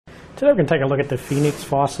Today we're going to take a look at the Phoenix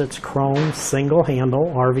Faucets Chrome Single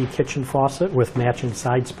Handle RV Kitchen Faucet with matching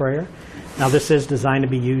side sprayer. Now this is designed to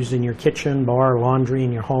be used in your kitchen, bar, laundry,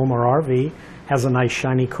 in your home or RV. Has a nice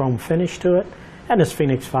shiny chrome finish to it. And this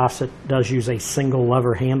Phoenix Faucet does use a single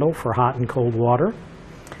lever handle for hot and cold water.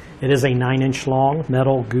 It is a 9-inch long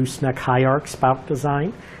metal gooseneck high arc spout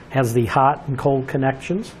design. Has the hot and cold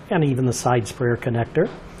connections and even the side sprayer connector.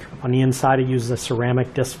 On the inside it uses a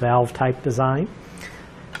ceramic disc valve type design.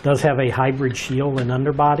 Does have a hybrid shield and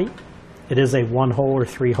underbody. It is a 1-hole or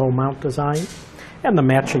 3-hole mount design. And the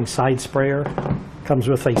matching side sprayer comes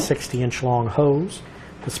with a 60-inch long hose.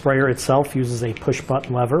 The sprayer itself uses a push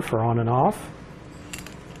button lever for on and off.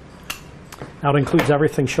 Now it includes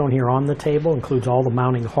everything shown here on the table, includes all the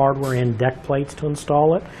mounting hardware and deck plates to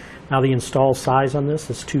install it. Now the install size on this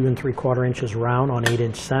is 2 3/4 inches round on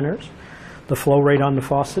 8-inch centers. The flow rate on the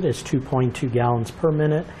faucet is 2.2 gallons per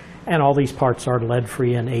minute. And all these parts are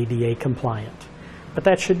lead-free and ADA compliant. But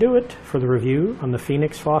that should do it for the review on the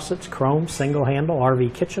Phoenix Faucets Chrome Single Handle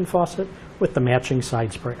RV Kitchen Faucet with the matching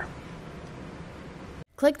side sprayer.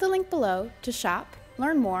 Click the link below to shop,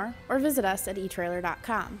 learn more, or visit us at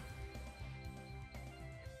etrailer.com.